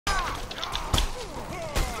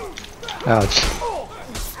Ouch.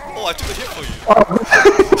 Oh, I took a hit for you. Oh.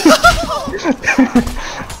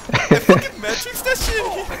 I fucking Matrix that shit.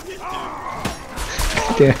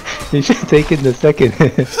 Damn, you should take it the second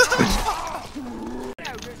hit.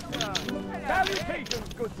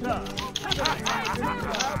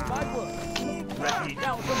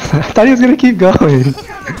 I thought he was gonna keep going.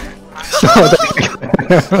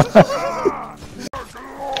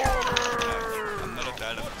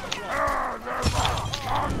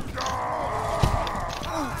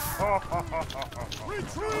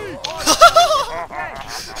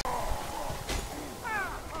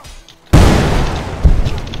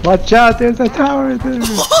 Watch out, there's a tower there!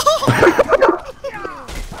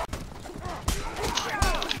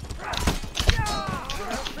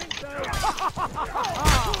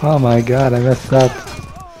 Oh my god, I messed up.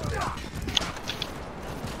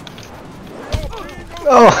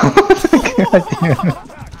 Oh! God damn.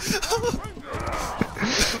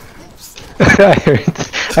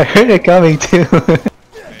 I heard it coming too.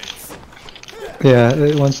 Yeah,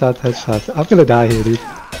 one shot, headshot. I'm gonna die here, dude.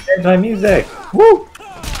 There's my music! Woo!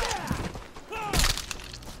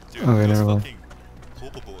 Dude, Okay, never mind.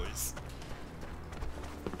 Hobo boys.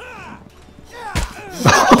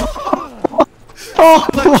 Oh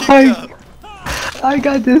my! I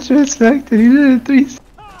got disrespected. He did it 3. It's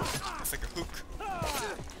like a hook.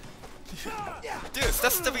 Dude,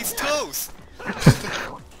 that's Stubby's toes!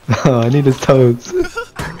 Oh, I need his toes.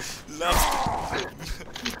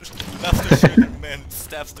 Laughter shooting man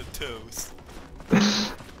stabs the toes.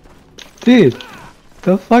 Dude,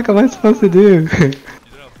 the fuck am I supposed to do?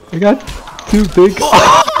 I got 2 big.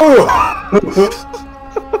 Oh!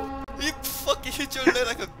 He fucking hit your leg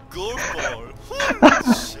like a golf ball.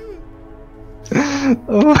 Holy shit!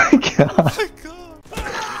 Oh my god.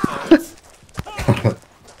 Oh my god!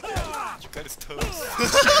 You got his toes.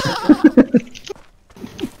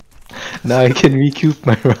 Now I can recoup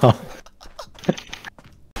my round.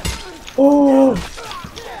 Oh!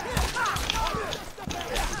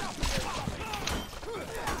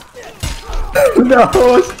 No!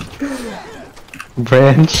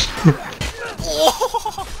 Branch.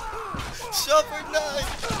 Oh! Sharper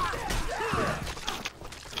knife!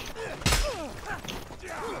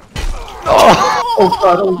 Oh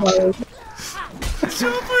god, oh god.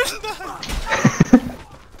 Sharper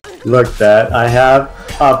knife! Look that, I have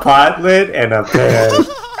a pot lid and a pen.